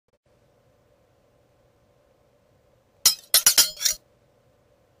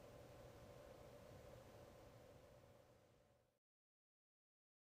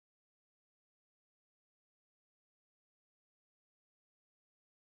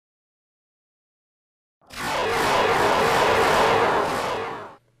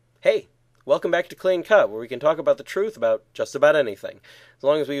Welcome back to Clean Cut, where we can talk about the truth about just about anything, as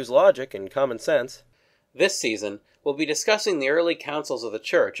long as we use logic and common sense. This season, we'll be discussing the early councils of the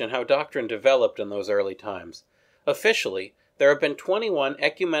Church and how doctrine developed in those early times. Officially, there have been 21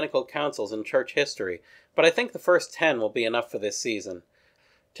 ecumenical councils in Church history, but I think the first 10 will be enough for this season.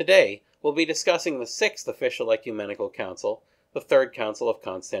 Today, we'll be discussing the 6th official ecumenical council, the Third Council of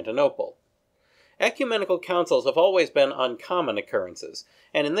Constantinople. Ecumenical councils have always been uncommon occurrences,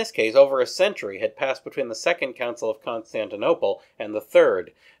 and in this case over a century had passed between the Second Council of Constantinople and the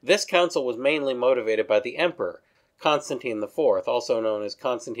Third. This council was mainly motivated by the emperor, Constantine IV, also known as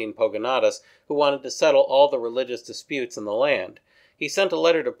Constantine Pogonatus, who wanted to settle all the religious disputes in the land. He sent a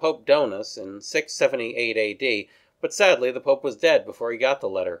letter to Pope Donus in 678 AD, but sadly the Pope was dead before he got the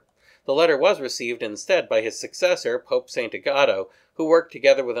letter. The letter was received instead by his successor, Pope St. Agato, who worked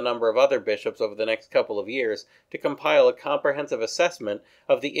together with a number of other bishops over the next couple of years to compile a comprehensive assessment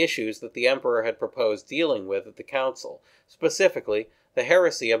of the issues that the emperor had proposed dealing with at the council, specifically the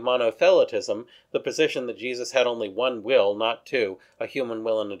heresy of Monothelitism, the position that Jesus had only one will, not two, a human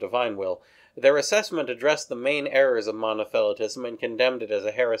will and a divine will. Their assessment addressed the main errors of Monothelitism and condemned it as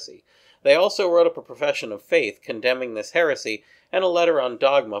a heresy. They also wrote up a profession of faith condemning this heresy and a letter on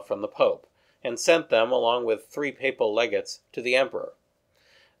dogma from the Pope, and sent them, along with 3 papal legates, to the emperor.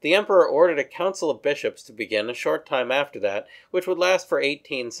 The emperor ordered a council of bishops to begin a short time after that, which would last for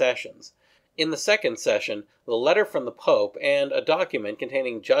 18 sessions. In the second session, the letter from the Pope and a document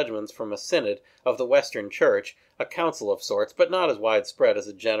containing judgments from a synod of the Western Church, a council of sorts, but not as widespread as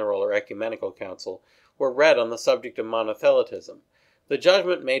a general or ecumenical council, were read on the subject of Monothelitism. The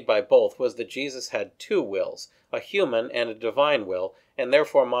judgment made by both was that Jesus had 2 wills, a human and a divine will, and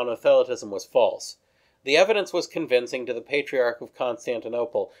therefore Monothelitism was false. The evidence was convincing to the Patriarch of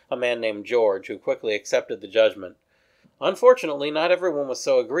Constantinople, a man named George, who quickly accepted the judgment. Unfortunately, not everyone was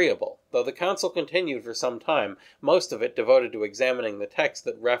so agreeable. Though the council continued for some time, most of it devoted to examining the texts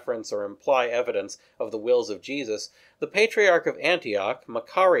that reference or imply evidence of the wills of Jesus, the Patriarch of Antioch,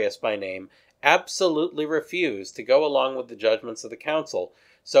 Macarius by name, absolutely refused to go along with the judgments of the council,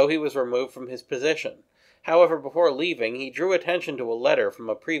 so he was removed from his position. However, before leaving, he drew attention to a letter from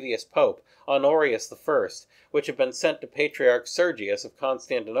a previous pope, Honorius I, which had been sent to Patriarch Sergius of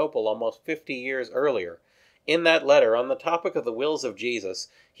Constantinople almost 50 years earlier. In that letter, on the topic of the wills of Jesus,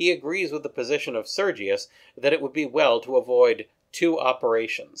 he agrees with the position of Sergius that it would be well to avoid 2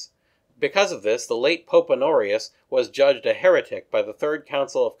 operations. Because of this, the late Pope Honorius was judged a heretic by the Third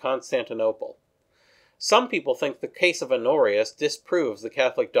Council of Constantinople. Some people think the case of Honorius disproves the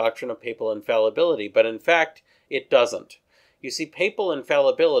Catholic doctrine of papal infallibility, but in fact, it doesn't. You see, papal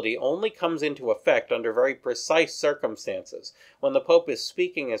infallibility only comes into effect under very precise circumstances, when the Pope is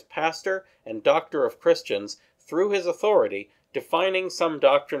speaking as pastor and doctor of Christians through his authority, defining some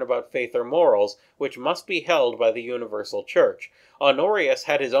doctrine about faith or morals, which must be held by the universal Church. Honorius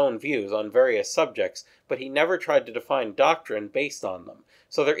had his own views on various subjects, but he never tried to define doctrine based on them.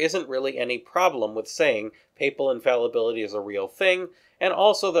 So there isn't really any problem with saying papal infallibility is a real thing, and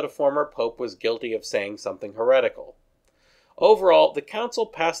also that a former pope was guilty of saying something heretical. Overall, the council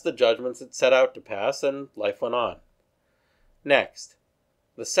passed the judgments it set out to pass, and life went on. Next,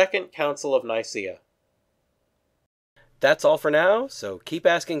 the Second Council of Nicaea. That's all for now, so keep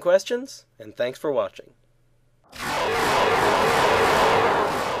asking questions, and thanks for watching.